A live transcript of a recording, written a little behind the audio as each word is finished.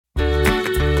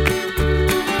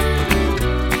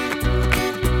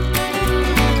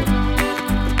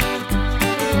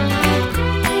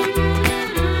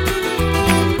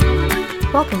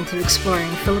Welcome to Exploring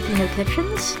Filipino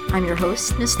Kitchens. I'm your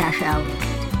host, Nastasia Allen.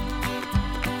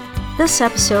 This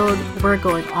episode, we're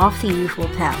going off the usual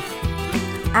path.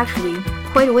 Actually,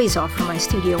 quite a ways off from my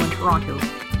studio in Toronto.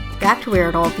 Back to where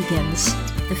it all begins,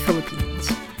 the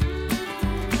Philippines.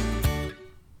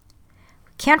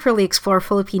 Can't really explore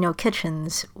Filipino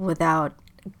kitchens without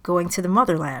going to the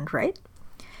motherland, right?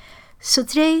 So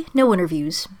today, no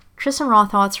interviews, just some raw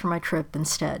thoughts from my trip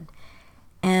instead.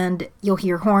 And you'll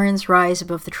hear horns rise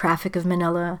above the traffic of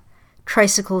Manila,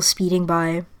 tricycles speeding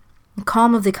by, the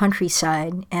calm of the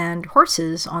countryside, and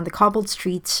horses on the cobbled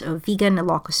streets of Vigan,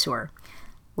 Ilocos Sur.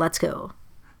 Let's go.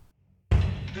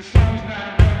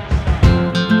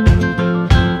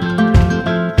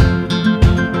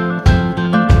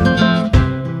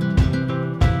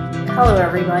 Hello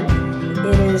everyone.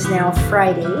 It is now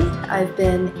Friday. I've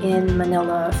been in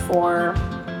Manila for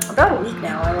about a week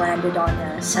now. I landed on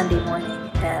a Sunday morning.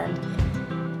 And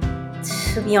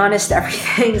to be honest,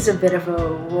 everything's a bit of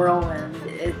a whirlwind.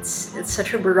 It's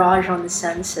such a barrage on the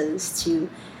senses to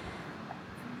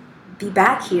be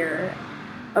back here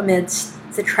amidst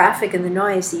the traffic and the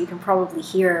noise that you can probably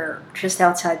hear just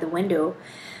outside the window.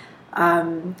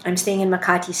 I'm staying in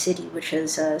Makati City, which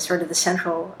is sort of the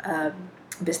central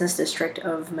business district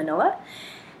of Manila.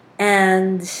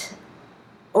 And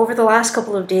over the last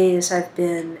couple of days, I've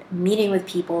been meeting with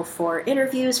people for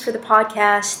interviews for the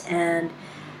podcast and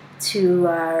to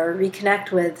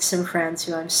reconnect with some friends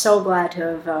who I'm so glad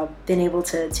to have been able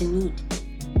to meet.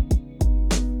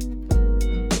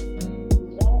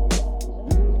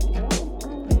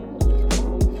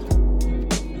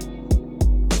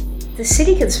 The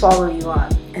city can swallow you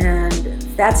up, and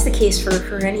that's the case for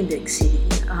any big city.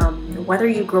 Whether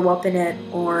you grow up in it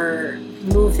or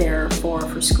move there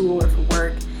for school or for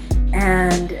work.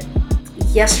 And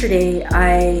yesterday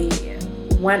I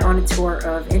went on a tour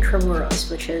of Intramuros,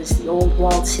 which is the old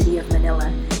walled city of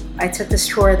Manila. I took this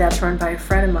tour that's run by a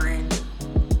friend of mine,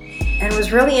 and it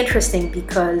was really interesting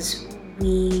because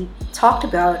we talked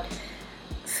about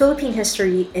Philippine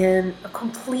history in a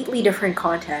completely different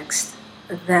context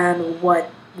than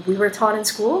what we were taught in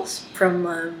schools,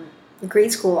 from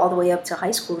grade school all the way up to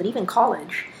high school and even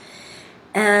college.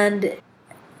 And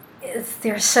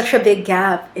there's such a big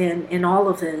gap in all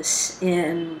of this,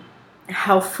 in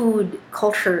how food,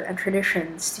 culture, and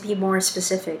traditions, to be more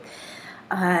specific,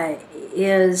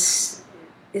 is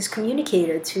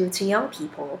communicated to young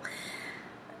people.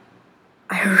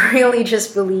 I really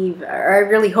just believe, or I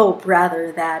really hope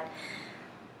rather, that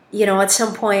at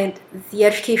some point the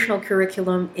educational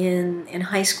curriculum in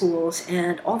high schools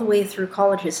and all the way through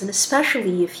colleges, and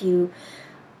especially if you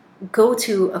go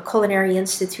to a culinary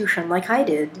institution like I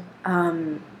did,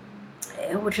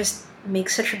 it would just make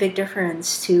such a big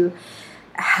difference to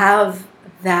have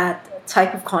that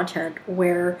type of content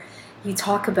where you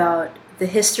talk about the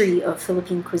history of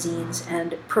Philippine cuisines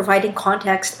and providing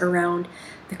context around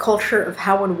the culture of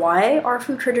how and why our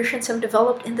food traditions have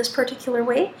developed in this particular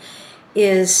way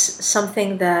is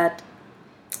something that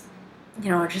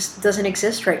just doesn't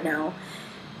exist right now.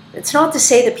 It's not to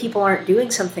say that people aren't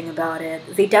doing something about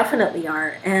it. They definitely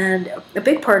are. And a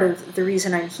big part of the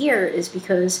reason I'm here is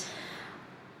because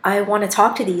I want to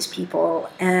talk to these people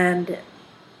and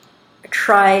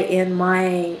try in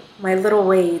my little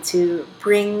way to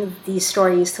bring these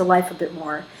stories to life a bit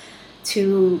more,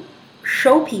 to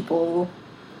show people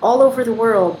all over the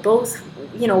world, both,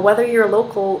 whether you're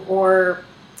local or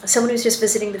someone who's just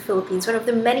visiting the Philippines, one of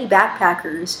the many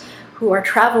backpackers who are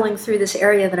traveling through this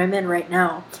area that I'm in right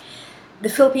now. The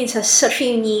Philippines has such a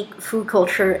unique food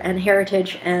culture and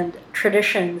heritage and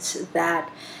traditions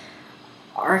that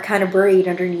are kind of buried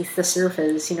underneath the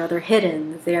surface. They're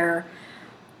hidden. They're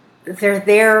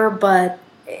there, but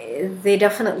they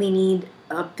definitely need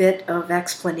a bit of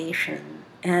explanation.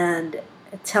 And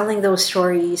telling those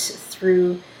stories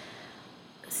through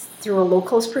a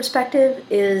local's perspective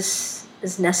is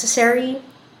necessary,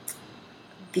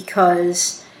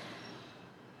 because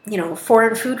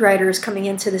foreign food writers coming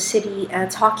into the city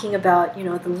and talking about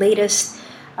the latest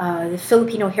the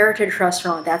Filipino heritage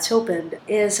restaurant that's opened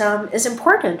is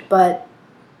important, but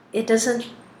it doesn't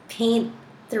paint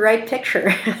the right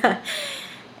picture.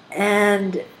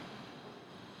 And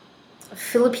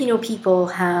Filipino people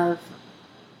have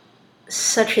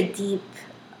such a deep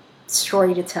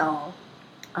story to tell.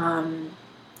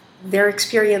 Their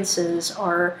experiences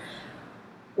are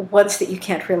ones that you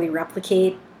can't really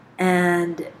replicate,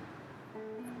 and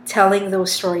telling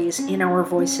those stories in our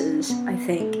voices, I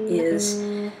think, is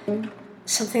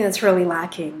something that's really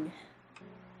lacking.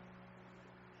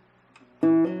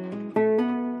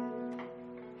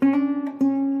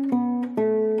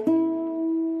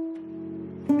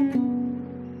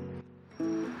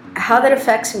 how that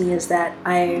affects me is that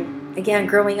again,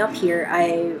 growing up here,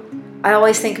 I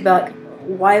always think about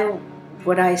why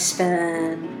would I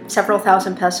spend several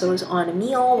thousand pesos on a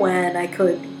meal when I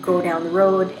could go down the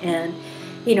road and,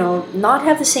 not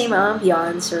have the same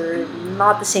ambiance or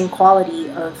not the same quality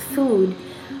of food,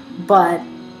 but,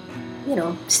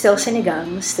 still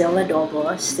sinigang, still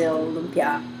adobo, still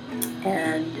lumpia,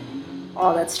 and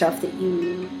all that stuff that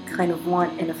you kind of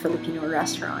want in a Filipino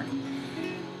restaurant.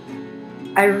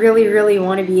 I really, really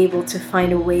want to be able to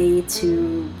find a way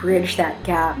to bridge that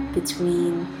gap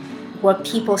between what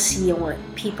people see and what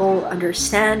people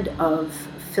understand of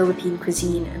Philippine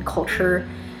cuisine and culture,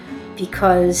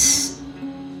 because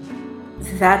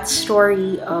that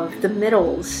story of the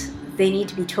middles, they need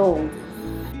to be told.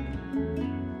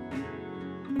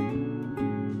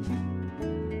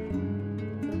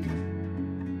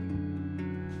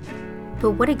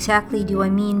 But what exactly do I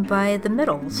mean by the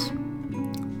middles?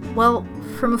 Well,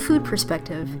 from a food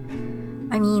perspective,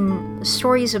 I mean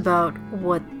stories about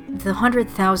what the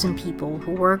 100,000 people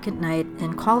who work at night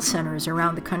in call centers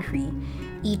around the country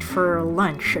eat for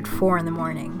lunch at 4 in the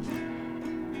morning.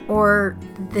 Or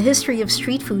the history of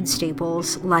street food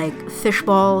staples like fish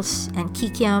balls and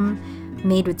kikiam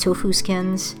made with tofu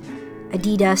skins,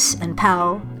 Adidas and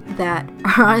Pal, that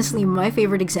are honestly my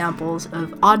favorite examples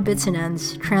of odd bits and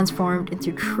ends transformed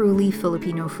into truly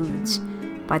Filipino foods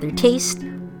by their taste,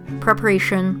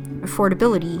 preparation,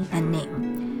 affordability, and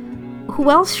name.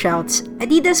 Who else shouts,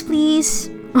 "Adidas please,"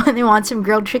 when they want some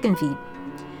grilled chicken feet?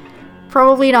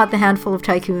 Probably not the handful of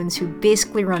tycoons who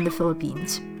basically run the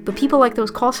Philippines, but people like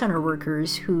those call center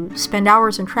workers who spend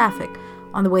hours in traffic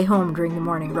on the way home during the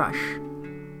morning rush.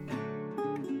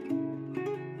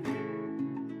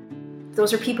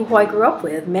 Those are people who I grew up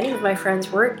with. Many of my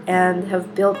friends work and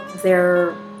have built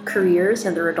their careers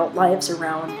and their adult lives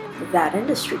around that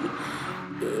industry.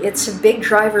 It's a big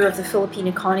driver of the Philippine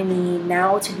economy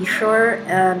now, to be sure,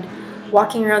 and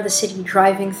walking around the city,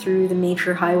 driving through the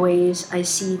major highways, I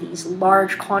see these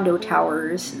large condo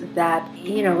towers that,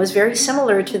 is very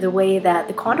similar to the way that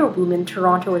the condo boom in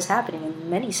Toronto is happening in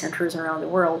many centers around the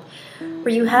world,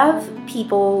 where you have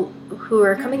people who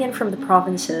are coming in from the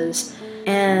provinces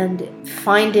and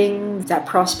finding that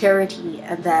prosperity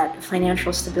and that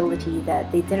financial stability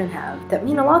that they didn't have, that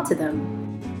mean a lot to them.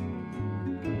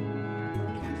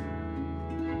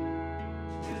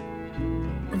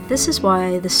 This is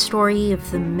why the story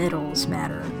of the middles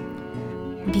matter.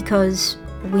 Because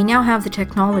we now have the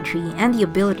technology and the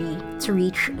ability to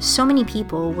reach so many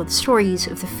people with stories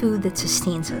of the food that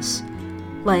sustains us.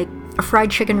 Like a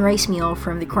fried chicken rice meal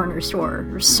from the corner store.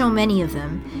 There's so many of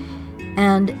them.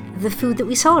 And the food that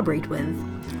we celebrate with,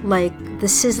 like the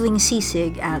sizzling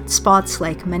sisig at spots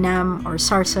like Manam or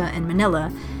Sarsa in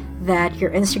Manila that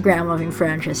your Instagram-loving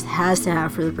friend just has to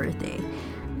have for their birthday.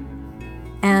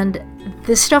 And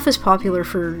this stuff is popular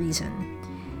for a reason.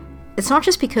 It's not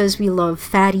just because we love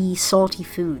fatty, salty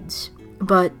foods,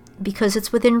 but because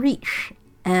it's within reach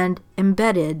and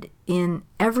embedded in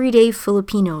everyday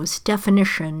Filipinos'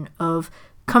 definition of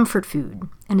comfort food,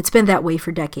 and it's been that way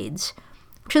for decades.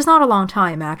 Which is not a long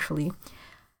time, actually.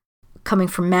 Coming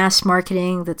from mass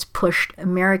marketing that's pushed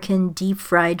American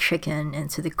deep-fried chicken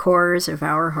into the cores of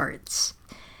our hearts.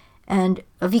 And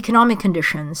of economic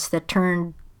conditions that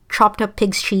turned chopped-up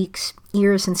pig's cheeks,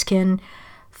 ears, and skin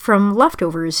from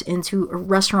leftovers into a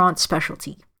restaurant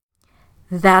specialty.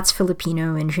 That's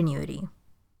Filipino ingenuity.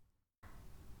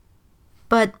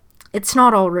 But it's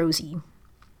not all rosy.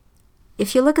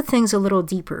 If you look at things a little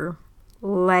deeper,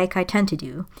 like I tend to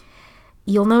do,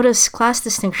 you'll notice class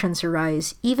distinctions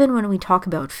arise even when we talk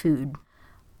about food.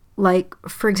 Like,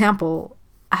 for example,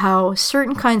 how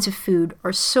certain kinds of food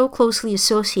are so closely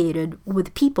associated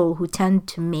with people who tend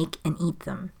to make and eat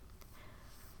them.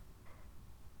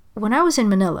 When I was in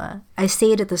Manila, I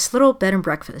stayed at this little bed and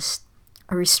breakfast,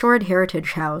 a restored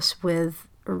heritage house with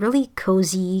a really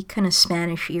cozy, kind of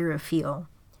Spanish-era feel.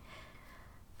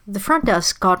 The front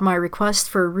desk got my request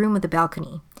for a room with a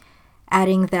balcony,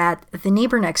 adding that the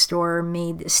neighbor next door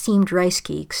made steamed rice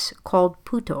cakes called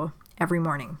puto every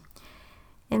morning.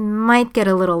 It might get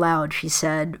a little loud, she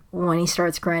said, when he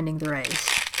starts grinding the rice.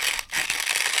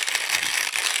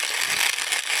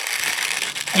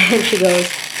 And she goes,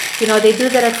 they do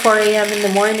that at 4 a.m. in the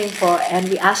morning po, and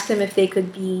we asked them if they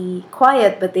could be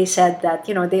quiet, but they said that,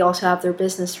 they also have their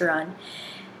business to run.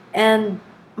 And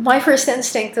my first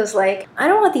instinct was like, I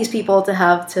don't want these people to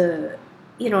have to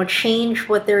change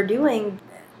what they're doing.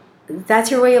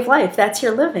 That's your way of life. That's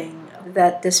your living.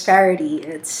 That disparity,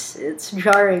 it's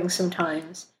jarring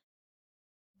sometimes.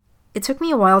 It took me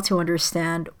a while to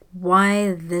understand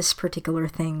why this particular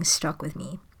thing stuck with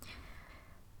me.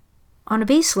 On a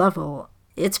base level,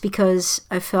 it's because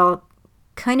I felt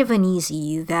kind of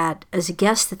uneasy that as a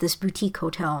guest at this boutique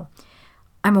hotel,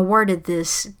 I'm awarded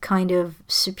this kind of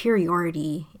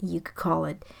superiority, you could call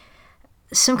it,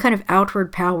 some kind of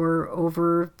outward power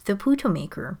over the puto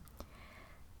maker.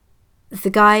 The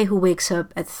guy who wakes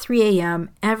up at 3 a.m.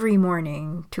 every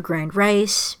morning to grind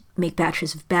rice, make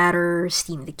batches of batter,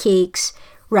 steam the cakes,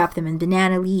 wrap them in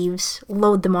banana leaves,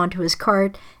 load them onto his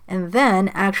cart, and then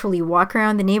actually walk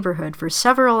around the neighborhood for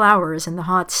several hours in the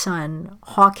hot sun,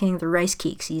 hawking the rice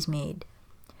cakes he's made.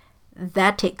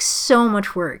 That takes so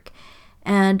much work,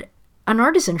 and an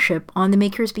artisanship on the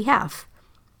maker's behalf.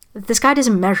 This guy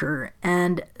doesn't measure,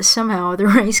 and somehow the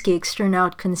rice cakes turn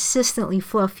out consistently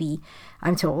fluffy,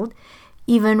 I'm told,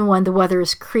 even when the weather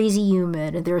is crazy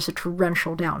humid and there's a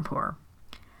torrential downpour.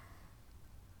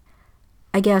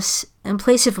 I guess, in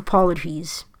place of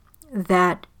apologies,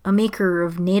 that a maker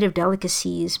of native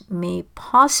delicacies may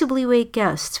possibly wake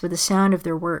guests with the sound of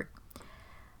their work.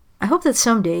 I hope that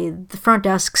someday the front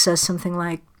desk says something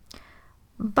like,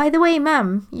 "By the way,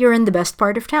 ma'am, you're in the best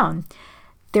part of town.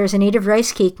 There's a native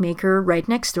rice cake maker right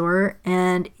next door,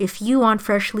 and if you want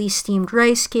freshly steamed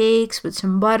rice cakes with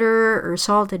some butter or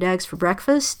salted eggs for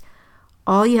breakfast,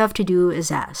 all you have to do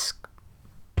is ask."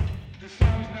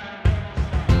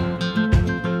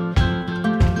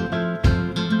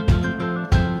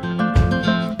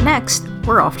 Next,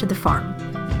 we're off to the farm,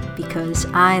 because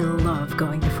I love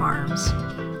going to farms.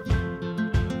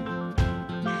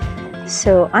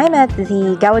 So I'm at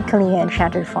the Gawad Kalinga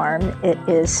Enchanted Farm. It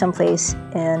is someplace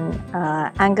in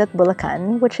Angat,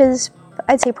 Bulacan, which is,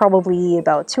 I'd say, probably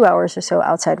about 2 hours or so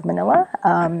outside of Manila,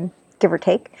 give or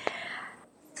take.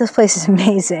 This place is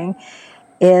amazing.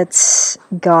 It's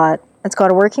got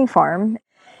a working farm,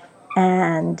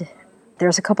 and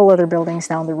there's a couple other buildings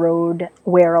down the road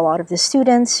where a lot of the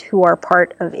students who are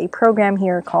part of a program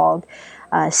here called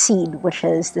SEED, which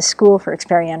is the School for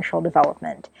Experiential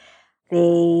Development.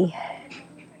 They,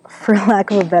 for lack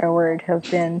of a better word, have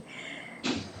been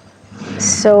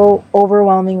so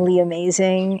overwhelmingly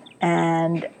amazing,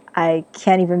 and I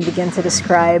can't even begin to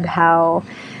describe how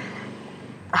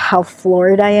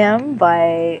floored I am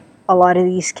by a lot of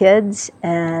these kids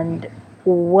and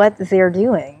what they're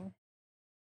doing.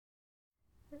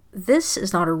 This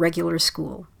is not a regular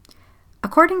school.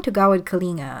 According to Gawad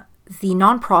Kalinga, the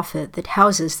nonprofit that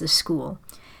houses this school,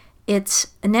 it's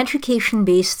an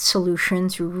education-based solution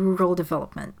to rural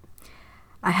development.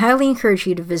 I highly encourage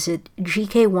you to visit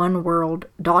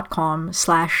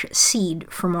gk1world.com/seed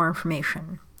for more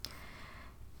information.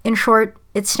 In short,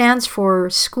 it stands for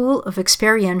School of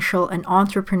Experiential and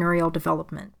Entrepreneurial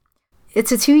Development.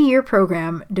 It's a 2-year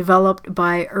program developed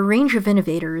by a range of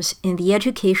innovators in the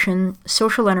education,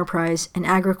 social enterprise, and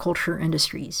agriculture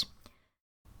industries.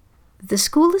 The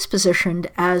school is positioned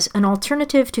as an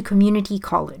alternative to community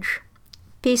college.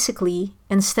 Basically,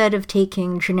 instead of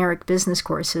taking generic business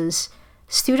courses,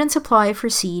 students apply for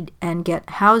SEED and get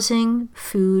housing,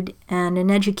 food, and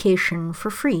an education for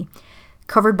free,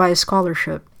 covered by a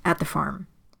scholarship at the farm.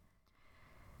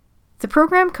 The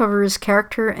program covers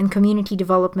character and community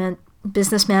development,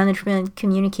 business management,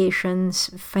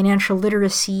 communications, financial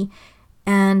literacy,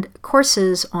 and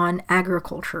courses on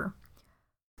agriculture.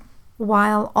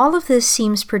 While all of this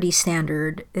seems pretty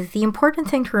standard, the important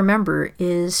thing to remember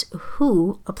is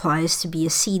who applies to be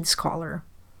a SEED scholar.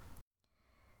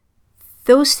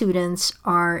 Those students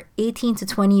are 18 to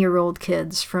 20-year-old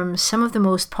kids from some of the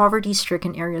most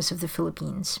poverty-stricken areas of the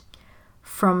Philippines,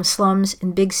 from slums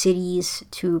in big cities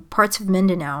to parts of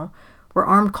Mindanao where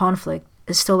armed conflict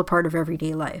is still a part of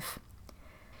everyday life.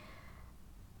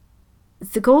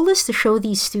 The goal is to show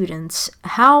these students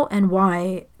how and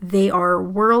why they are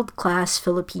world-class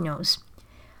Filipinos,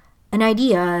 an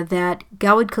idea that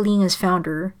Gawad Kalinga's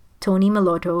founder, Tony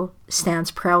Meloto,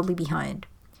 stands proudly behind.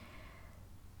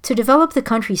 To develop the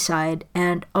countryside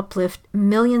and uplift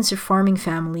millions of farming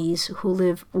families who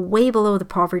live way below the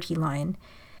poverty line,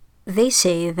 they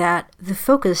say that the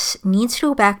focus needs to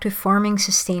go back to farming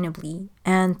sustainably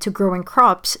and to growing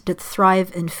crops that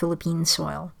thrive in Philippine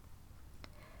soil.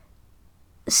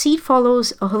 SEED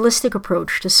follows a holistic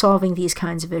approach to solving these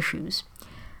kinds of issues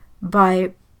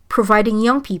by providing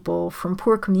young people from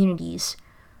poor communities,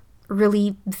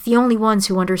 really the only ones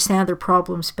who understand their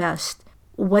problems best,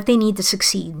 what they need to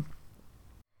succeed.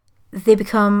 They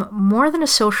become more than a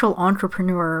social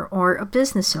entrepreneur or a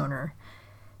business owner.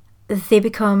 They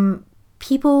become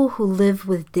people who live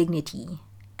with dignity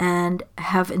and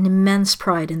have an immense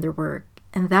pride in their work,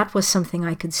 and that was something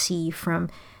I could see from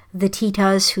the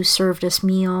titas who served us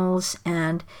meals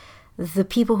and the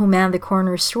people who manned the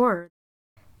corner store.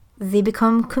 They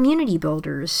become community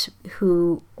builders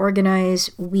who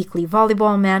organize weekly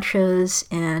volleyball matches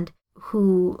and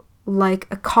who, like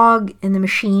a cog in the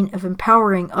machine of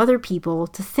empowering other people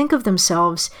to think of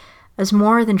themselves as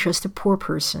more than just a poor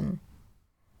person.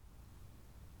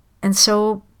 And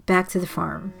so, back to the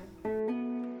farm.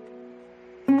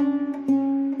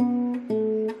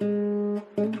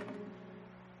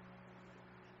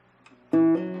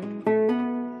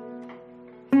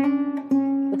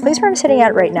 The place where I'm sitting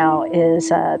at right now is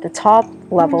the top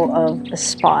level of a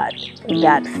spot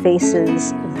that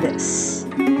faces this.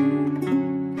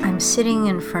 I'm sitting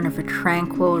in front of a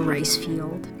tranquil rice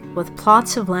field with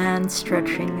plots of land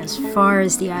stretching as far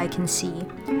as the eye can see,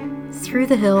 through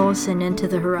the hills and into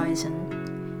the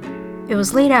horizon. It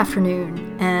was late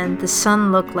afternoon, and the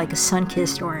sun looked like a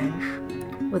sun-kissed orange,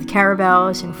 with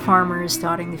carabaos and farmers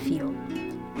dotting the field.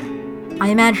 I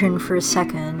imagined for a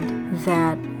second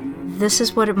that this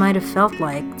is what it might have felt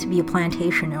like to be a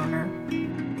plantation owner.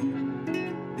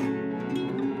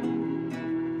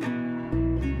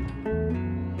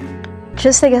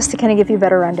 Just, I guess, to kind of give you a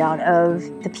better rundown of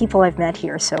the people I've met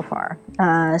here so far.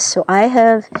 So I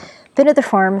have been at the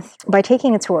farm by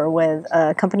taking a tour with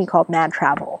a company called Mad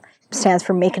Travel. It stands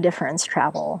for Make a Difference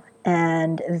Travel.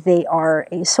 And they are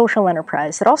a social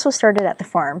enterprise that also started at the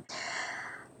farm.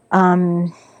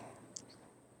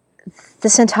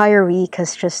 This entire week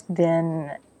has just been,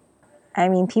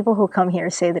 people who come here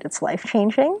say that it's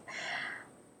life-changing.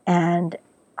 And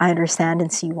I understand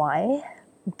and see why.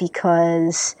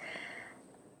 Because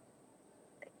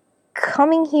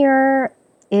coming here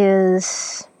it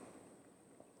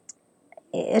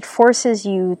forces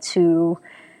you to,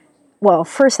 well,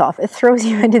 first off, it throws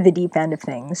you into the deep end of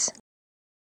things.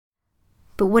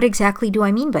 But what exactly do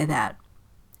I mean by that?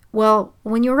 Well,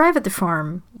 when you arrive at the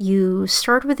farm, you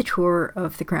start with a tour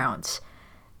of the grounds.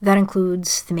 That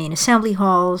includes the main assembly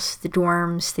halls, the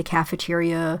dorms, the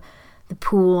cafeteria, the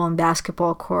pool and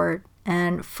basketball court,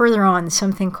 and further on,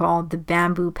 something called the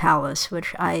Bamboo Palace,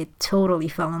 which I totally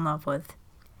fell in love with.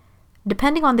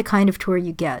 Depending on the kind of tour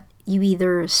you get, you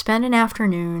either spend an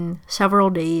afternoon, several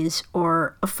days,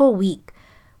 or a full week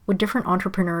with different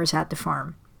entrepreneurs at the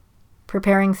farm,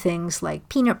 preparing things like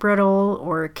peanut brittle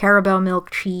or Carabao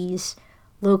milk cheese,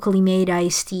 locally made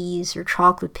iced teas or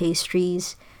chocolate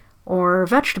pastries, or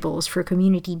vegetables for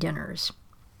community dinners.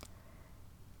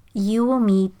 You will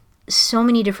meet so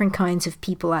many different kinds of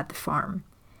people at the farm.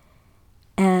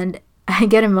 And I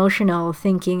get emotional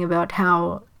thinking about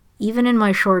how, even in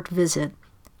my short visit,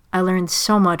 I learned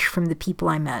so much from the people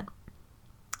I met.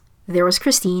 There was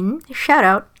Christine, shout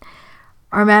out,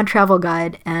 our Mad Travel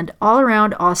guide, and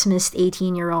all-around awesomest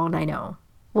 18-year-old I know.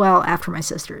 Well, after my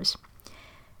sisters.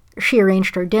 She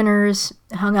arranged our dinners,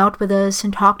 hung out with us,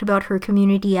 and talked about her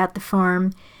community at the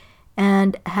farm,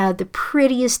 and had the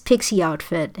prettiest pixie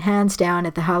outfit, hands down,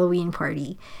 at the Halloween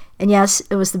party. And yes,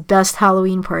 it was the best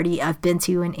Halloween party I've been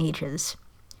to in ages.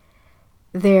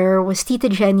 There was Tita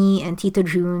Jenny and Tita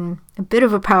June, a bit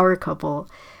of a power couple,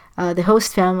 the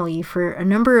host family for a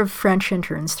number of French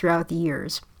interns throughout the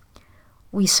years.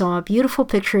 We saw beautiful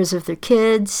pictures of their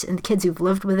kids and the kids who've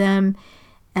lived with them,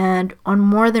 and on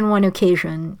more than one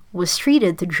occasion was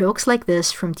treated to jokes like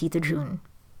this from Tita June.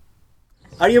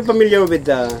 Are you familiar with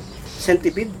the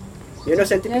Centipede? You know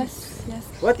Centipede? Yes.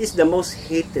 What is the most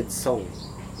hated song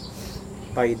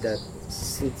by the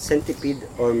Centipede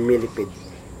or Millipede?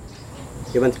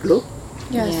 You want a clue?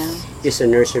 Yes. Yeah. It's a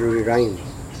nursery rhyme,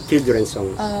 children's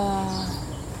song.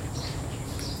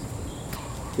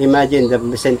 Imagine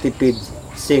the Centipede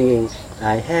singing,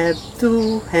 I have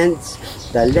two hands,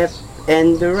 the left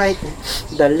and the right,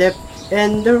 the left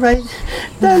and the right,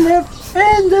 the left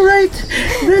and the right,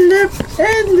 the left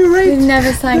and the right. We've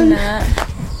never sang that.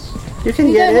 You can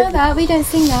We get don't know it. that. We don't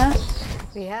sing that.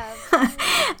 We have.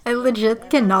 I legit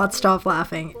cannot stop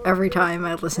laughing every time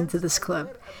I listen to this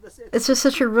clip. It's just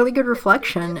such a really good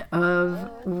reflection of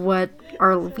what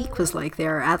our week was like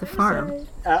there at the farm.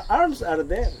 Arms are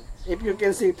there. If you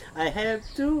can see, I have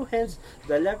two hands,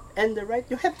 the left and the right.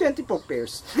 You have 24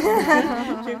 pairs.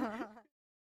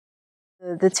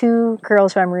 The two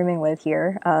girls who I'm rooming with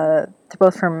here, they're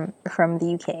both from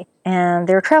the UK, and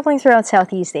they were traveling throughout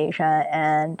Southeast Asia,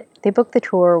 and they booked the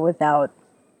tour without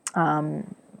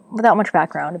much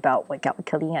background about what Gawad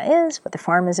Kalinga is, what the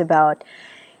farm is about,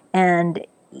 and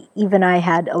even I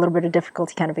had a little bit of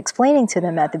difficulty kind of explaining to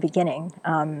them at the beginning,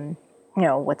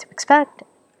 what to expect,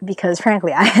 because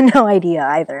frankly, I had no idea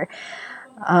either.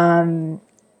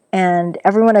 And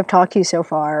everyone I've talked to so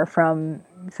far, from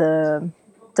the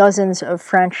dozens of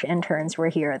French interns who are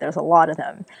here, there's a lot of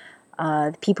them,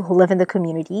 the people who live in the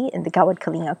community, in the Gawad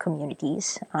Kalinga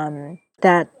communities,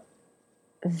 that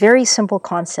very simple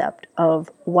concept of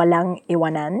walang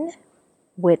iwanan,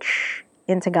 which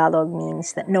in Tagalog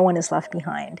means that no one is left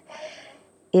behind,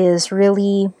 is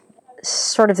really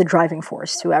sort of the driving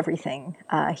force to everything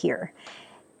here.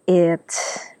 It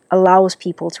allows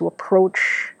people to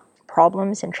approach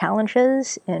problems and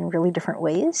challenges in really different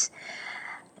ways.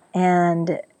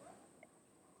 And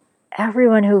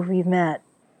everyone who we've met,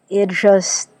 it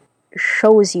just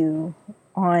shows you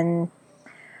on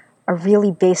a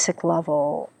really basic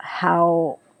level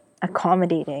how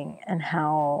accommodating and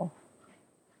how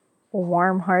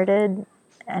warm-hearted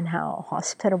and how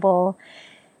hospitable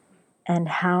and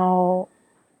how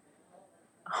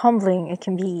humbling it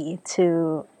can be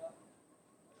to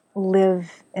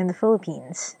live in the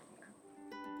Philippines.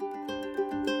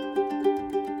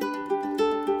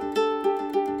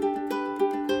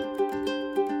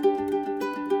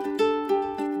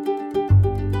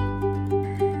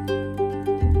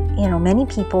 You know, many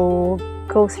people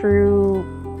go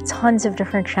through tons of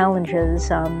different challenges.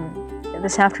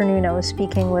 This afternoon I was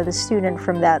speaking with a student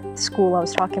from that school I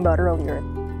was talking about earlier.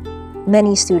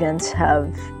 Many students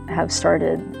have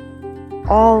started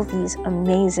all these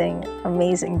amazing,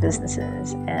 amazing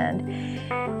businesses, and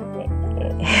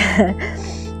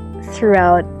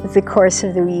throughout the course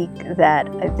of the week that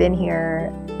I've been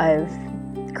here, I've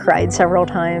cried several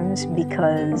times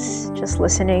because just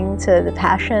listening to the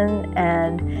passion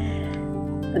and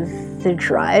the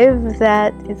drive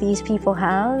that these people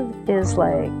have is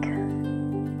like,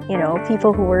 you know,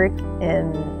 people who work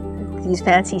in these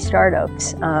fancy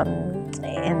startups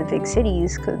in the big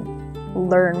cities could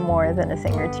learn more than a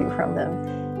thing or two from them.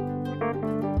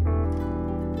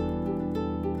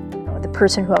 The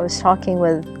person who I was talking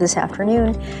with this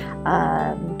afternoon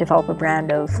developed a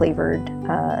brand of flavored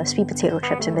sweet potato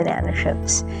chips and banana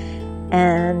chips.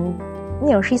 And, you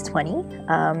know, she's 20.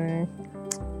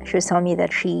 She was telling me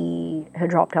that she had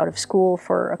dropped out of school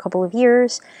for a couple of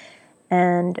years,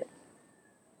 and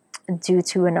due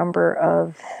to a number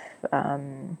of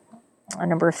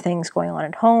things going on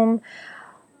at home,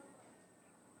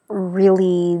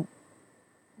 really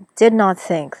did not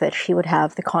think that she would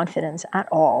have the confidence at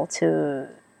all to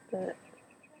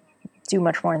do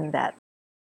much more than that.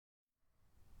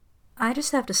 I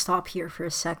just have to stop here for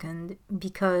a second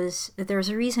because there's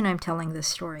a reason I'm telling this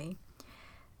story.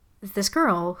 This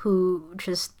girl who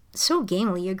just so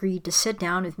gamely agreed to sit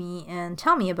down with me and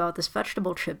tell me about this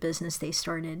vegetable chip business they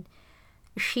started,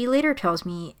 she later tells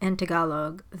me in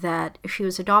Tagalog that she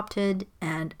was adopted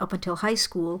and up until high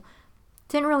school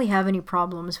didn't really have any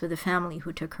problems with the family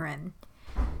who took her in.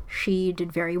 She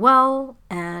did very well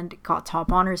and got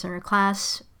top honors in her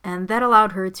class, and that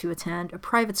allowed her to attend a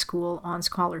private school on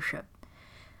scholarship.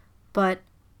 But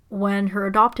when her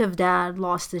adoptive dad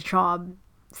lost his job,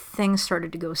 things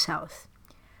started to go south.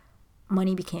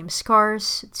 Money became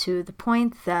scarce to the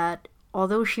point that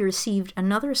although she received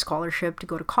another scholarship to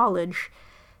go to college,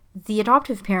 the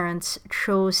adoptive parents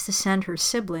chose to send her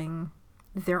sibling,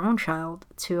 their own child,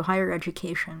 to higher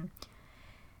education.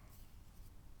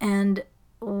 And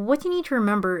what you need to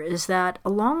remember is that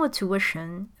along with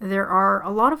tuition, there are a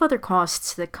lot of other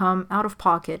costs that come out of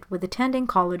pocket with attending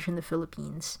college in the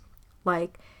Philippines,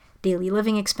 like daily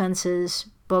living expenses,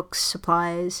 books,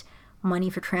 supplies, money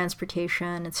for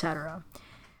transportation, etc.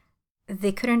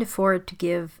 They couldn't afford to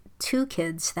give 2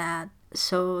 kids that,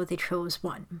 so they chose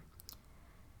 1.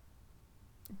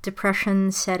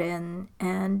 Depression set in,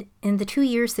 and in the 2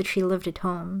 years that she lived at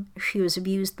home, she was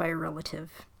abused by a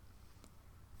relative.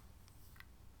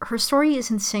 Her story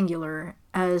isn't singular,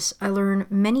 as I learn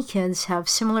many kids have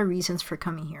similar reasons for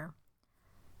coming here.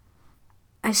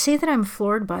 I say that I'm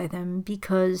floored by them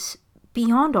because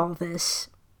beyond all this,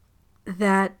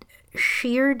 that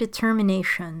sheer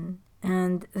determination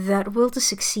and that will to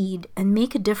succeed and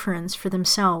make a difference for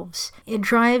themselves, it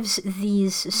drives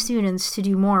these students to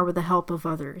do more with the help of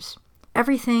others.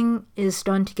 Everything is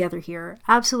done together here,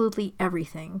 absolutely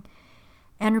everything.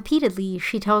 And repeatedly,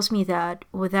 she tells me that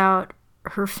without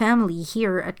her family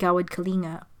here at Gawad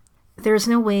Kalinga, there's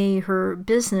no way her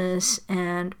business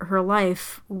and her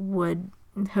life would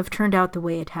have turned out the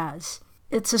way it has.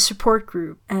 It's a support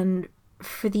group, and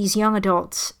for these young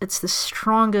adults, it's the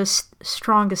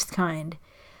strongest kind.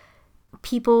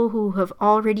 People who have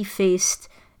already faced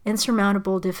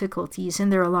insurmountable difficulties in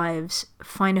their lives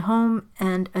find a home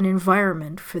and an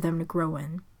environment for them to grow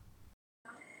in.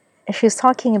 She was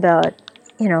talking about,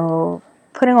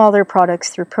 putting all their products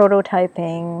through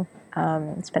prototyping,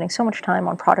 spending so much time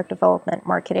on product development,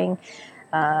 marketing,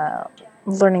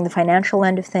 learning the financial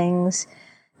end of things.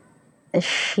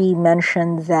 She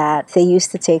mentioned that they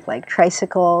used to take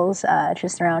tricycles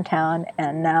just around town,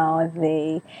 and now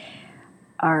they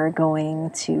are going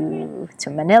to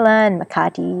Manila and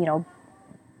Makati,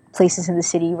 places in the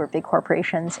city where big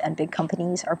corporations and big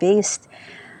companies are based.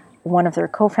 One of their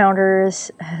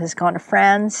co-founders has gone to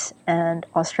France and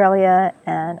Australia,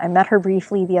 and I met her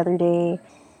briefly the other day.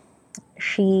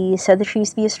 She said that she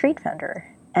used to be a street vendor,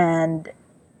 and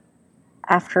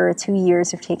after 2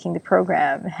 years of taking the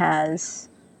program has,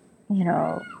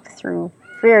 through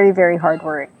very, very hard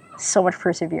work, so much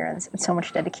perseverance and so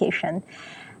much dedication,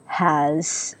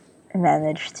 has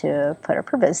managed to put up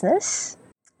her business,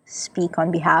 speak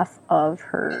on behalf of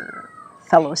her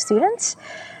fellow students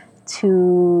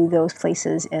to those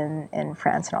places in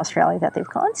France and Australia that they've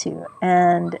gone to.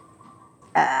 And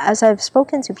as I've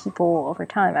spoken to people over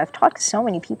time, I've talked to so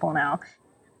many people now,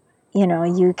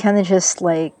 you kind of just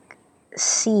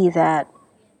see that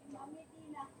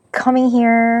coming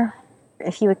here,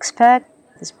 if you expect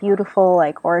this beautiful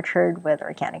orchard with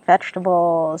organic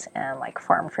vegetables and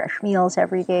farm fresh meals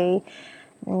every day,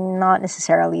 not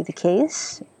necessarily the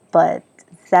case, but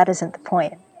that isn't the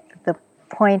point. The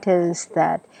point is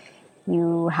that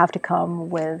you have to come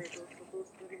with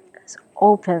as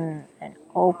open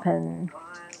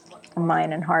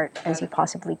mind and heart as you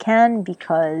possibly can,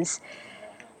 because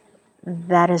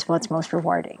that is what's most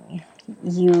rewarding.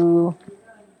 You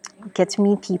get to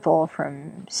meet people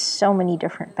from so many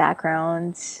different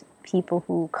backgrounds, people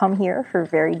who come here for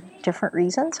very different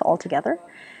reasons altogether,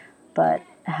 but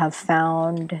have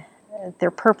found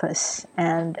their purpose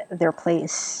and their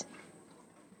place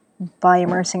by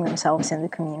immersing themselves in the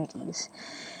communities.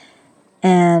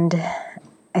 And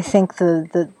I think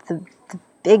the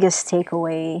biggest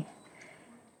takeaway,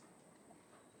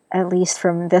 at least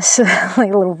from this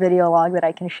little video log that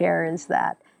I can share, is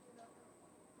that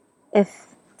if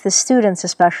the students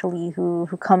especially who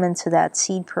come into that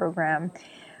seed program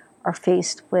are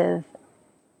faced with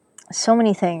so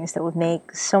many things that would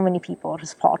make so many people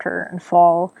just falter and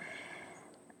fall,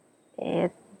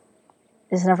 it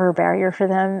is never a barrier for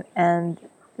them, and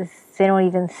they don't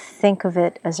even think of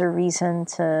it as a reason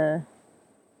to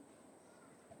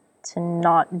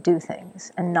not do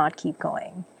things and not keep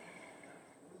going.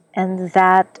 And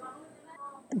that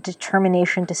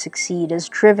determination to succeed is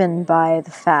driven by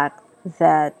the fact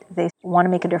that they want to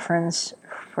make a difference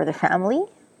for their family,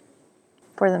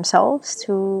 for themselves,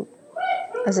 to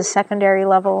as a secondary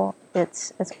level.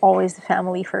 It's always the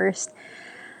family first.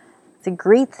 The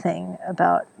great thing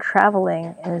about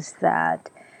traveling is that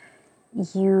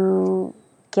you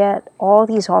get all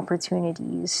these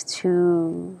opportunities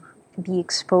to be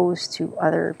exposed to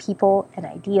other people and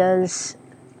ideas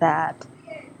that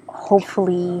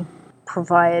hopefully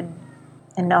provide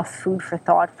enough food for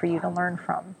thought for you to learn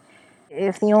from.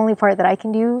 If the only part that I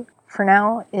can do for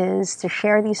now is to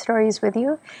share these stories with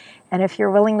you, and if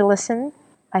you're willing to listen,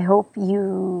 I hope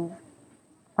you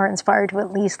are inspired to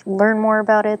at least learn more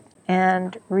about it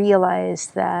and realize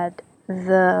that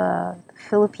the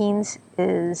Philippines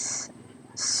is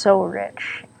so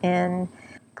rich in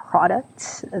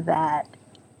products that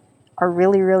are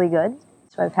really, really good.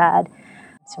 So I've had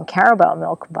some Carabao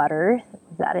milk butter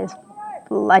that is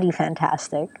bloody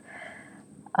fantastic.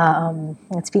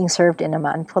 It's being served in a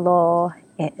manpulo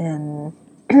in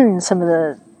some of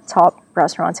the top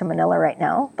restaurants in Manila right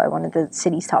now by one of the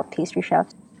city's top pastry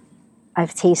chefs.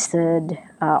 I've tasted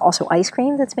also ice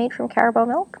cream that's made from Carabao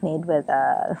milk, made with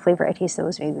the flavor I tasted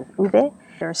was made with ube.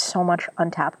 There's so much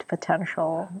untapped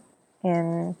potential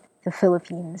in the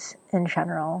Philippines in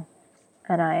general,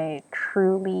 and I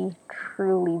truly,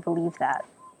 truly believe that.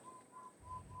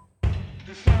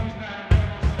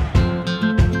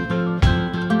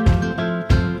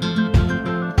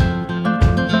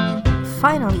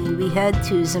 Finally, we head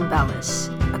to Zambales,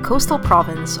 a coastal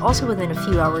province also within a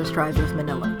few hours' drive of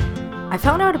Manila. I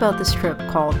found out about this trip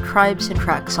called Tribes and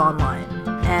Treks online,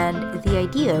 and the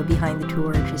idea behind the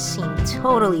tour just seemed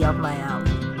totally up my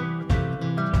alley.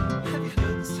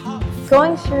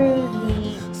 Going through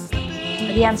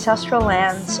the ancestral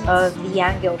lands of the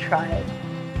Yangil tribe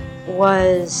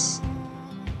was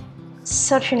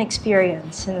such an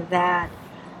experience, in that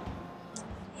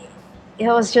it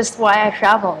was just why I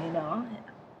travel,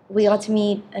 We got to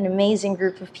meet an amazing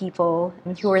group of people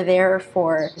who were there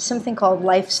for something called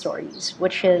Life Stories,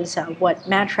 which is what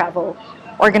Mad Travel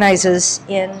organizes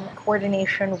in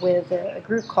coordination with a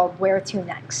group called Where to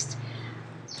Next.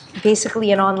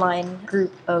 Basically an online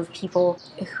group of people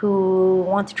who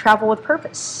want to travel with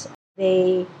purpose.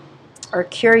 They are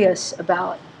curious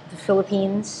about the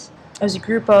Philippines. There's a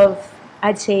group of,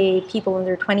 I'd say, people in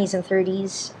their 20s and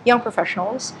 30s, young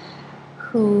professionals,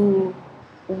 who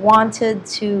wanted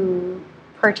to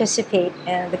participate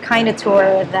in the kind of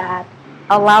tour that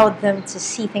allowed them to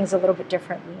see things a little bit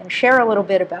differently and share a little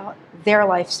bit about their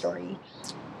life story,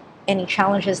 any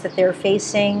challenges that they're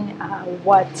facing,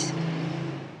 what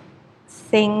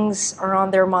things are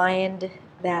on their mind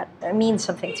that mean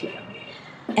something to them.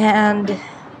 And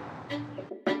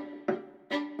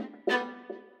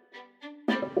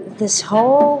this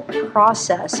whole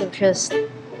process of just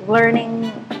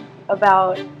learning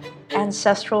about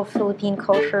ancestral Philippine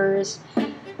cultures,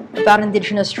 about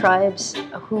indigenous tribes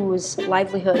whose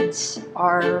livelihoods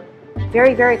are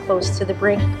very, very close to the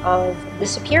brink of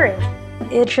disappearing.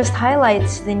 It just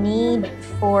highlights the need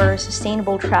for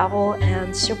sustainable travel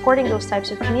and supporting those types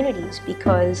of communities,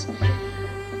 because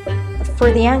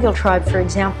for the Anguil tribe, for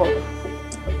example,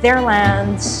 their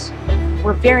lands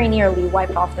were very nearly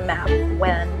wiped off the map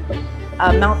when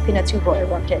Mount Pinatubo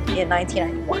erupted in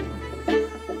 1991.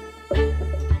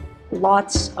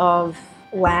 Lots of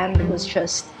land was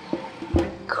just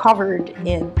covered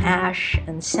in ash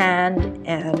and sand,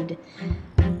 and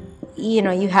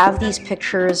you have these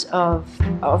pictures of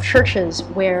churches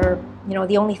where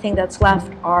the only thing that's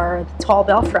left are the tall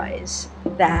belfries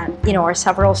that are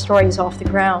several stories off the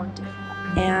ground.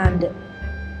 And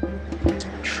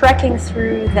trekking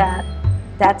through that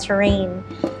terrain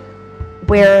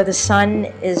where the sun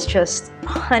is just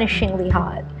punishingly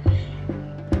hot,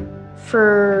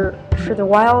 for the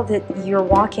while that you're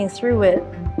walking through it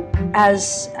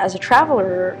as a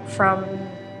traveler from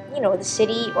the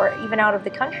city or even out of the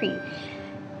country,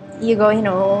 you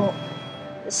go,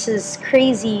 this is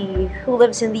crazy, who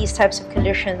lives in these types of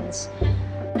conditions?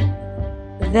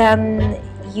 Then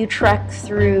you trek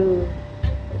through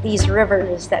these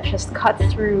rivers that just cut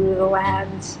through the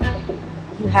lands.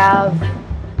 You have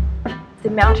the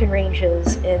mountain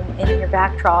ranges in your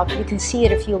backdrop. You can see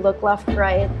it if you look left,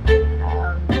 right.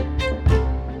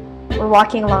 We're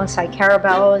walking alongside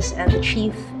carabaos and the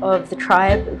chief of the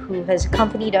tribe, who has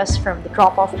accompanied us from the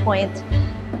drop-off point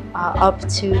up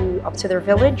to their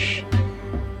village.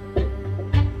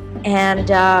 And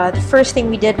the first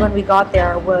thing we did when we got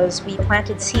there was we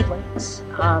planted seedlings,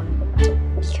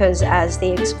 because as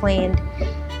they explained,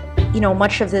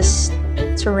 much of this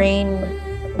terrain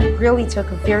really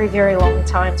took a very, very long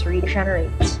time to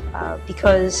regenerate,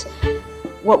 because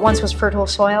what once was fertile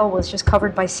soil was just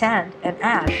covered by sand and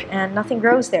ash, and nothing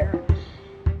grows there.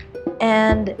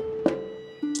 And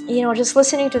just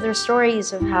listening to their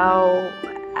stories of how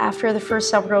after the first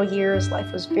several years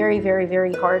life was very, very,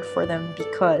 very hard for them,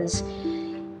 because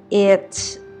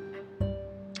it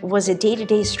was a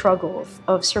day-to-day struggle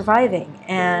of surviving,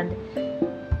 and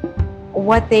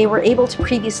what they were able to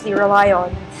previously rely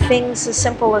on, things as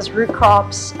simple as root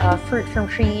crops, fruit from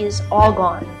trees, all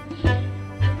gone.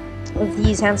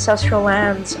 These ancestral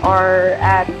lands are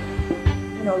at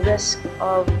risk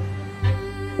of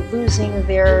losing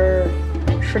their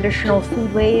traditional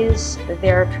foodways,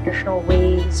 their traditional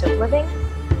ways of living.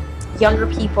 Younger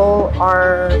people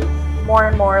are more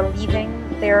and more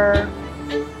leaving their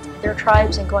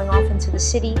tribes and going off into the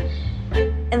city.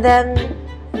 And then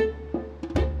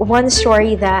one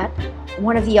story that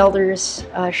one of the elders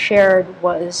shared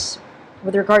was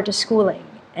with regard to schooling.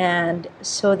 And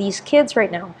so these kids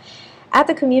right now at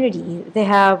the community, they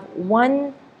have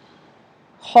one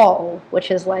hall, which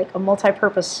is like a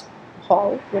multi-purpose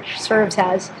hall, which serves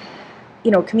as,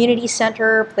 community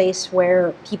center, place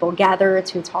where people gather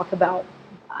to talk about,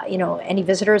 any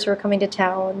visitors who are coming to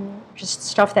town, just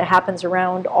stuff that happens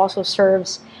around. Also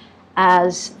serves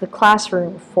as the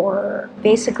classroom for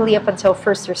basically up until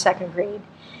first or second grade.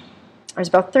 There's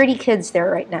about 30 kids there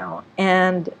right now,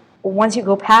 and once you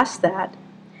go past that,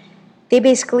 they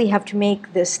basically have to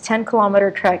make this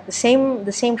 10-kilometer trek, the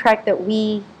same trek that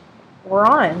we were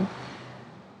on,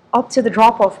 up to the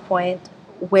drop-off point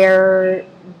where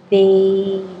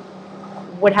they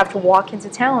would have to walk into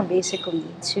town basically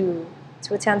to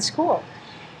attend school.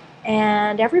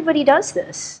 And everybody does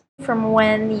this from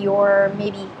when you're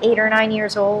maybe 8 or 9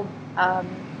 years old,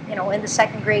 in the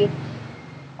second grade,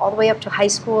 all the way up to high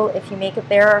school if you make it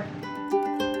there.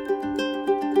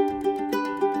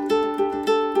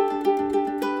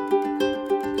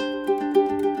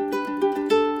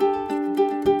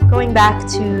 Going back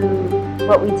to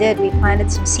what we did, we planted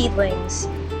some seedlings,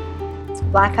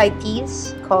 black-eyed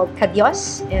peas called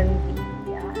kadios in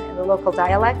the local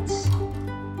dialects.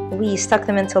 We stuck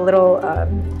them into little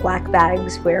black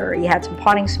bags where you had some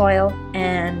potting soil,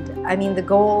 and the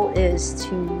goal is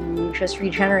to just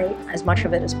regenerate as much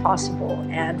of it as possible.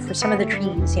 And for some of the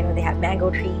trees, they had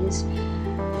mango trees,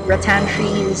 rattan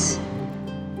trees.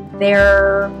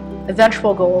 Their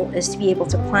eventual goal is to be able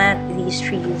to plant these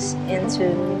trees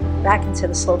back into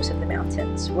the slopes of the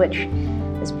mountains, which,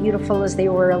 as beautiful as they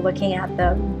were looking at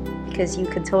them, because you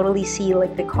could totally see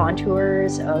like the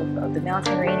contours of the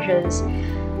mountain ranges.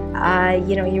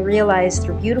 You realize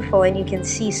they're beautiful and you can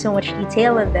see so much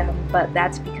detail in them, but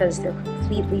that's because they're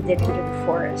completely denuded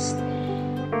forest.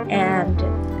 And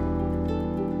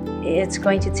it's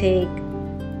going to take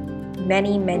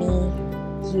many, many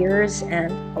years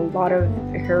and a lot of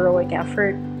heroic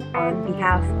effort on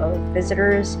behalf of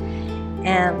visitors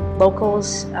and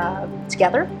locals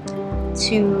together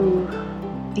to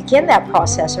begin that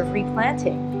process of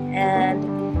replanting.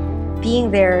 And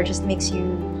being there just makes you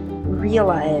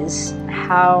realize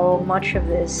how much of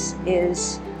this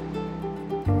is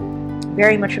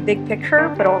very much a big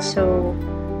picture, but also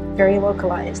very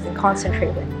localized and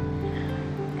concentrated.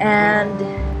 And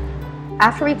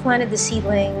after we planted the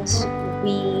seedlings,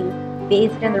 we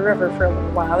bathed in the river for a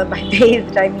little while. And by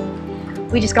bathed, I mean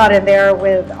we just got in there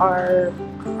with our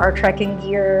trekking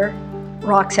gear,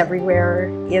 rocks everywhere,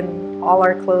 in all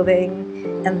our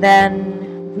clothing, and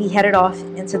then we headed off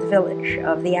into the village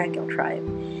of the Angil tribe.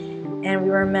 And we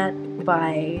were met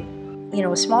by,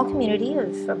 a small community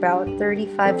of about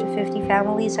 35 to 50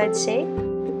 families, I'd say.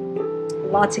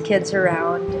 Lots of kids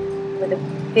around with the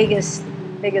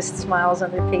biggest smiles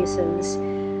on their faces.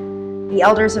 The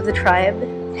elders of the tribe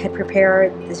had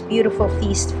prepared this beautiful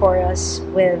feast for us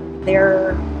with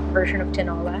their version of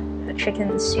tinola, a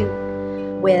chicken soup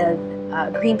with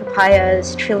green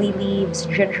papayas, chili leaves,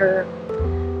 ginger.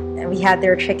 And we had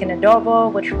their chicken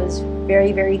adobo, which was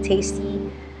very, very tasty.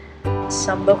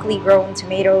 Some locally grown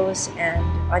tomatoes and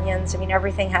onions. I mean,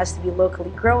 everything has to be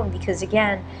locally grown because,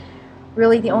 again,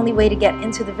 really the only way to get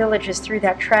into the village is through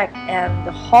that trek, and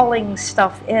the hauling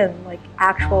stuff in, like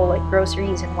actual like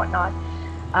groceries and whatnot,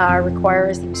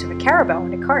 requires the use of a carabao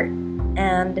and a cart.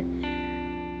 And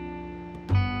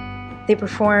they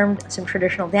performed some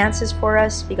traditional dances for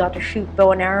us. We got to shoot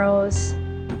bow and arrows,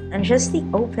 and just the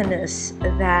openness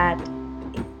that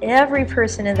every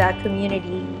person in that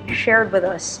community shared with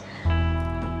us.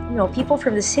 People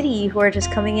from the city who are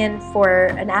just coming in for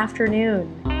an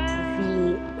afternoon,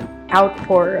 the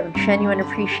outpour of genuine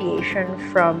appreciation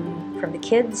from the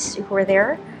kids who are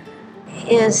there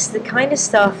is the kind of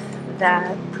stuff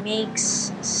that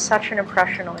makes such an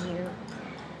impression on you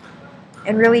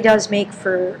and really does make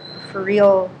for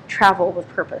real travel with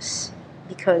purpose.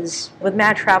 Because with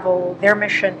Mad Travel, their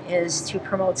mission is to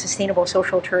promote sustainable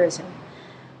social tourism,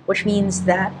 which means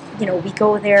that, we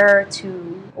go there to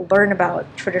learn about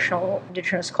traditional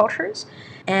indigenous cultures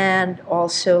and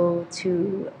also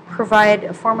to provide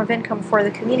a form of income for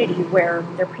the community where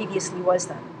there previously was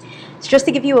none. So just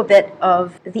to give you a bit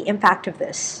of the impact of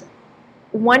this,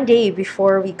 one day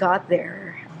before we got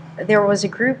there, there was a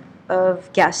group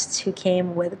of guests who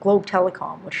came with Globe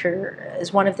Telecom, which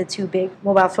is one of the two big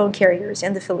mobile phone carriers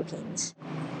in the Philippines.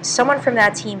 Someone from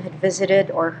that team had visited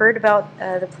or heard about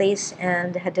the place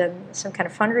and had done some kind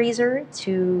of fundraiser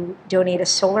to donate a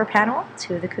solar panel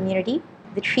to the community.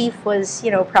 The chief was,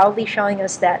 proudly showing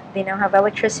us that they now have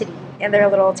electricity in their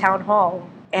little town hall.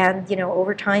 And,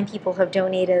 over time, people have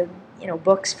donated,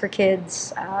 books for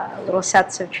kids, little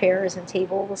sets of chairs and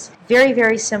tables. Very,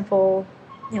 very simple,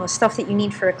 stuff that you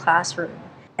need for a classroom.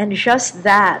 And just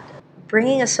that,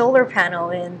 bringing a solar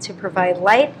panel in to provide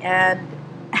light and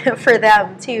for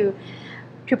them to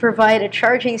provide a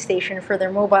charging station for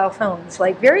their mobile phones,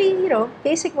 like very,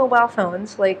 basic mobile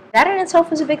phones, like that in itself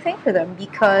was a big thing for them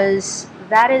because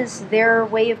that is their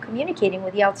way of communicating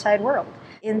with the outside world.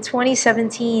 In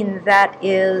 2017, that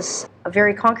is a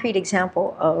very concrete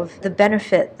example of the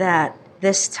benefit that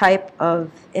this type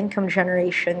of income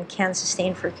generation can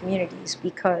sustain for communities,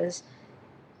 because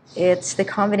it's the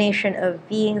combination of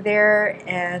being there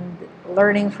and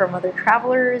learning from other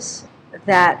travelers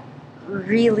that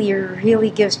really, really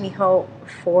gives me hope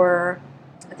for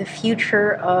the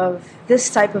future of this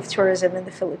type of tourism in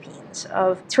the Philippines,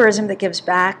 of tourism that gives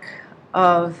back,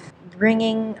 of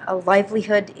bringing a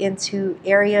livelihood into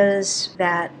areas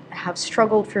that have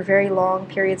struggled for very long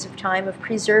periods of time, of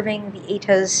preserving the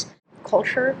Etas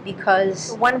culture.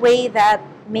 Because one way that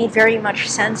made very much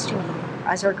sense to me,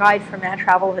 as our guide for Mad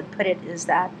Travel had put it, is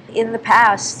that in the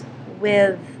past,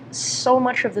 with so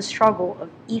much of the struggle of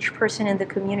each person in the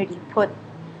community put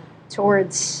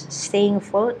towards staying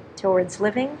afloat, towards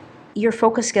living, your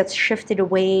focus gets shifted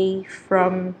away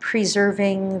from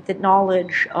preserving the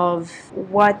knowledge of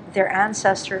what their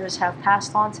ancestors have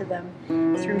passed on to them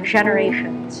through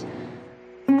generations.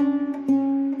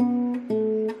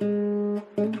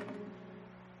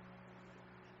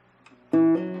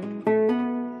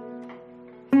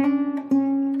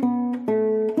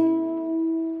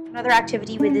 Another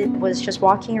activity we did was just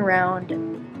walking around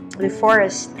the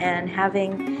forest and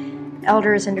having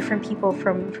elders and different people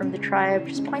from the tribe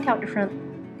just point out different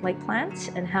plants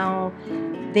and how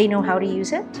they know how to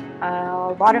use it.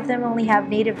 A lot of them only have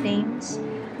native names,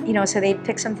 so they'd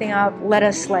pick something up, let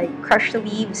us crush the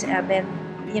leaves, and then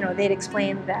they'd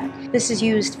explain that this is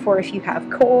used for if you have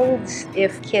colds,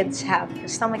 if kids have a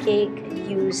stomach ache,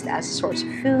 used as a source of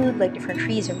food, like different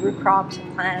trees and root crops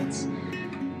and plants.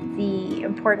 The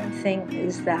important thing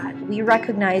is that we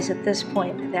recognize at this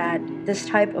point that this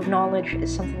type of knowledge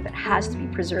is something that has to be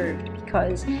preserved,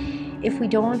 because if we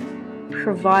don't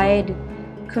provide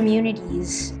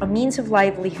communities a means of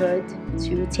livelihood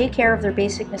to take care of their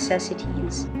basic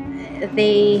necessities,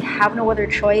 they have no other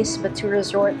choice but to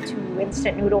resort to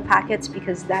instant noodle packets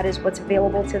because that is what's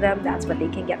available to them. That's what they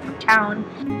can get from town.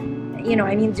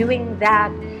 Doing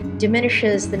that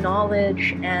diminishes the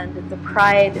knowledge and the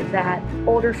pride that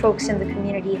older folks in the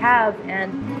community have,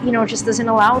 and just doesn't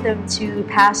allow them to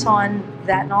pass on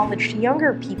that knowledge to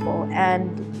younger people,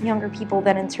 and younger people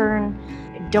then in turn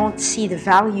don't see the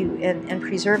value in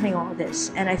preserving all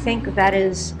this. And I think that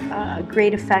is a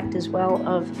great effect as well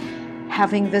of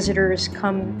having visitors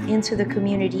come into the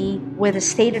community with a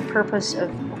stated purpose of,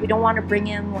 we don't want to bring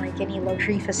in any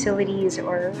luxury facilities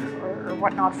or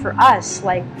whatnot for us.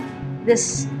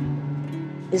 This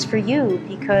is for you,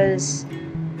 because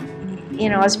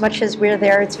as much as we're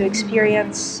there to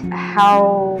experience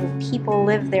how people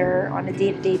live there on a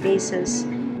day-to-day basis,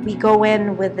 we go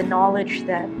in with the knowledge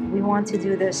that we want to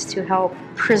do this to help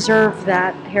preserve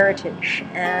that heritage.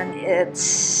 And it's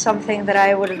something that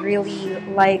I would really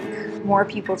like more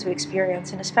people to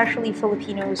experience, and especially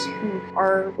Filipinos who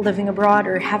are living abroad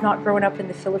or have not grown up in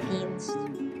the Philippines.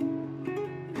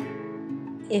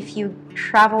 If you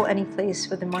travel any place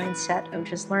with the mindset of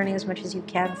just learning as much as you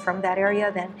can from that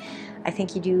area, then I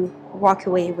think you do walk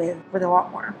away with a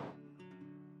lot more.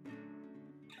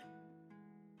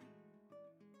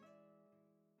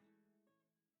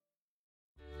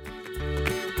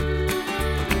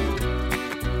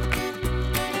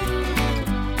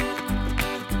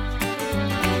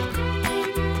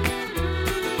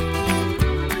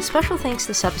 Special thanks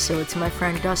this episode to my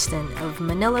friend Dustin of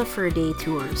Manila for a Day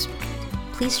Tours.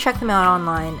 Please check them out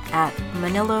online at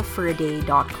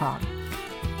manilafораday.com.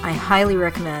 I highly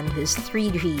recommend his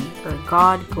 3G, or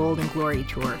God, Gold, and Glory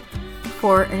tour,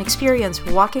 for an experience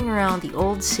walking around the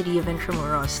old city of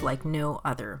Intramuros like no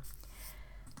other.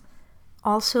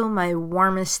 Also, my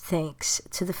warmest thanks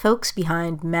to the folks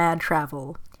behind Mad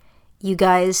Travel. You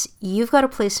guys, you've got a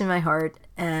place in my heart,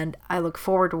 and I look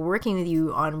forward to working with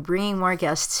you on bringing more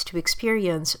guests to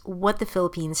experience what the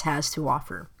Philippines has to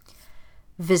offer.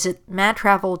 Visit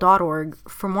madtravel.org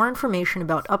for more information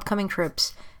about upcoming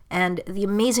trips and the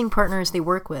amazing partners they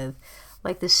work with,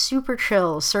 like the super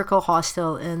chill Circle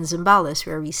Hostel in Zambales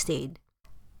where we stayed.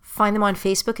 Find them on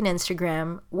Facebook and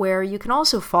Instagram, where you can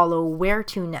also follow Where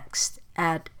To Next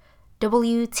at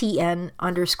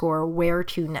WTN_Where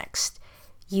To Next.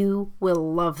 You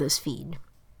will love this feed.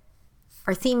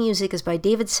 Our theme music is by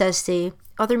David Seste.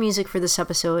 Other music for this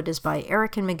episode is by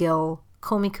Eric and McGill,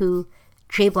 Komiku,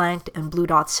 J Blanked, and Blue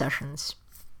Dot Sessions.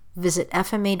 Visit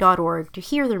fma.org to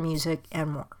hear their music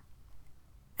and more.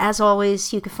 As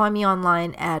always, you can find me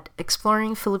online at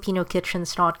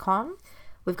exploringfilipinokitchens.com.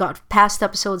 We've got past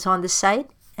episodes on this site,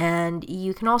 and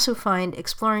you can also find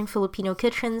Exploring Filipino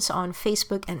Kitchens on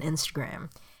Facebook and Instagram.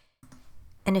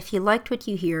 And if you liked what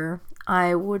you hear,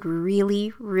 I would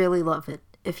really, really love it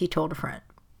if you told a friend.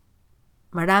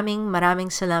 Maraming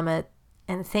salamat,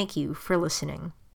 and thank you for listening.